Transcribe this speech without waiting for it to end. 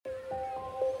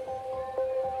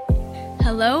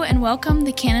Hello and welcome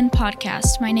to Canon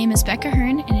Podcast. My name is Becca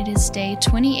Hearn and it is day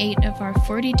 28 of our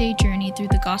 40-day journey through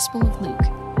the Gospel of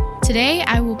Luke. Today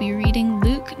I will be reading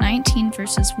Luke 19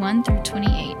 verses 1 through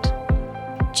 28.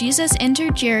 Jesus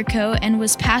entered Jericho and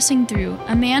was passing through.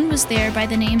 A man was there by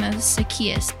the name of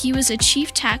Zacchaeus. He was a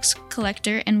chief tax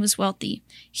collector and was wealthy.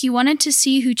 He wanted to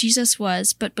see who Jesus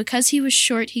was, but because he was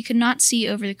short, he could not see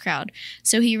over the crowd.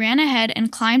 So he ran ahead and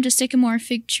climbed a sycamore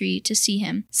fig tree to see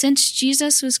him, since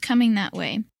Jesus was coming that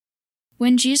way.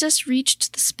 When Jesus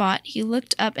reached the spot, he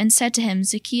looked up and said to him,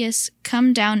 "Zacchaeus,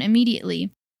 come down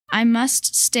immediately. I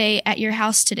must stay at your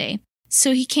house today."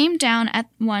 So he came down at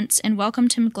once and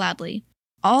welcomed him gladly.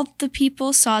 All the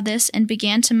people saw this and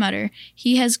began to mutter,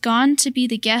 "He has gone to be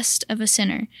the guest of a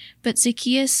sinner." But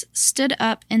Zacchaeus stood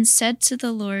up and said to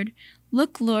the Lord,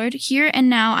 "Look, Lord, here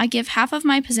and now I give half of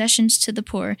my possessions to the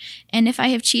poor, and if I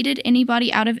have cheated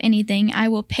anybody out of anything, I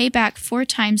will pay back 4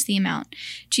 times the amount."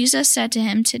 Jesus said to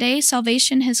him, "Today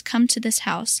salvation has come to this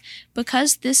house,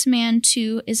 because this man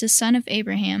too is a son of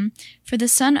Abraham, for the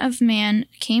Son of Man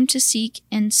came to seek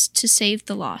and to save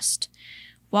the lost."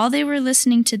 While they were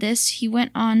listening to this, he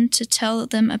went on to tell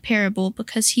them a parable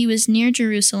because he was near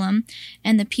Jerusalem,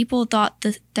 and the people thought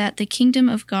that the kingdom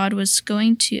of God was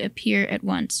going to appear at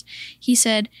once. He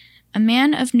said, "A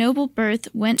man of noble birth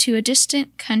went to a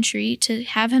distant country to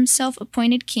have himself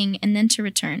appointed king and then to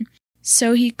return.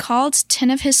 So he called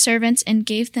 10 of his servants and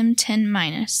gave them 10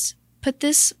 minas. 'Put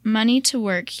this money to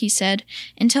work,' he said,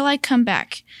 'until I come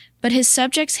back.' But his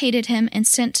subjects hated him and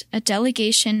sent a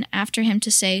delegation after him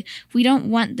to say, 'We don't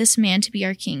want this man to be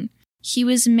our king.' He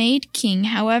was made king,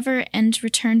 however, and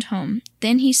returned home.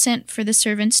 Then he sent for the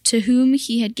servants to whom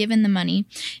he had given the money,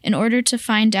 in order to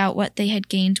find out what they had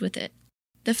gained with it.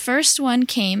 The first one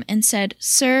came and said,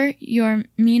 'Sir, your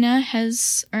mina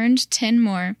has earned 10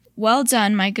 more.' 'Well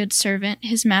done, my good servant,'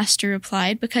 his master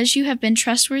replied. 'Because you have been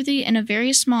trustworthy in a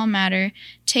very small matter,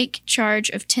 take charge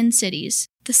of 10 cities.'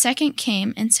 The second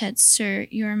came and said, 'Sir,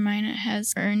 your mina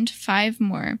has earned 5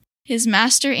 more.' His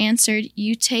master answered,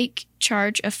 'You take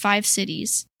charge of 5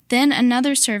 cities.' Then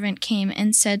another servant came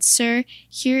and said, 'Sir,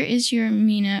 here is your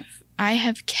mina. I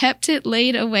have kept it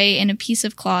laid away in a piece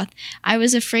of cloth. I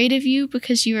was afraid of you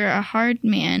because you are a hard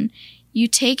man. You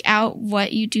take out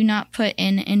what you do not put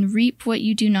in and reap what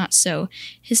you do not sow.'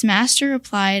 His master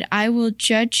replied, 'I will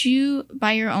judge you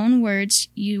by your own words,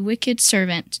 you wicked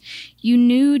servant. You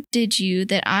knew, did you,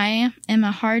 that I am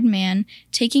a hard man,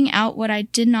 taking out what I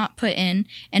did not put in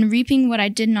and reaping what I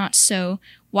did not sow?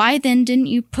 Why then didn't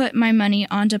you put my money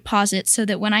on deposit so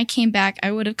that when I came back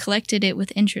I would have collected it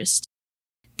with interest?'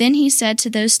 Then he said to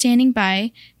those standing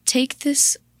by, 'Take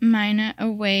this mina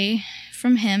away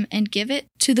from him and give it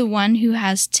to the one who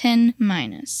has 10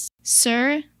 minas.'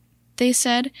 'Sir,' they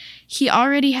said, 'he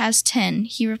already has 10.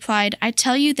 He replied, 'I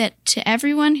tell you that to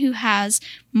everyone who has,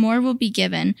 more will be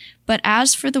given, but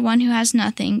as for the one who has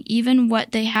nothing, even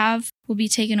what they have will be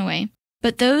taken away.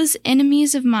 But those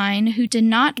enemies of mine who did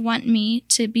not want me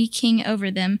to be king over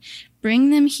them,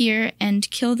 bring them here and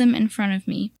kill them in front of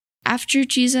me.' After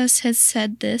Jesus had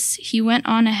said this, he went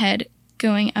on ahead,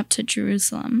 going up to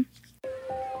Jerusalem."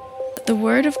 The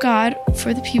word of God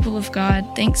for the people of God.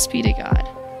 Thanks be to God.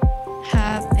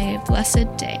 Have a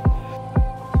blessed day.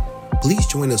 Please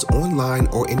join us online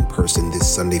or in person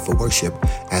this Sunday for worship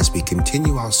as we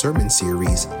continue our sermon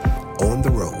series, On the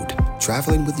Road,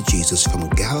 traveling with Jesus from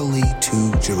Galilee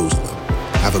to Jerusalem.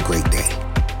 Have a great day.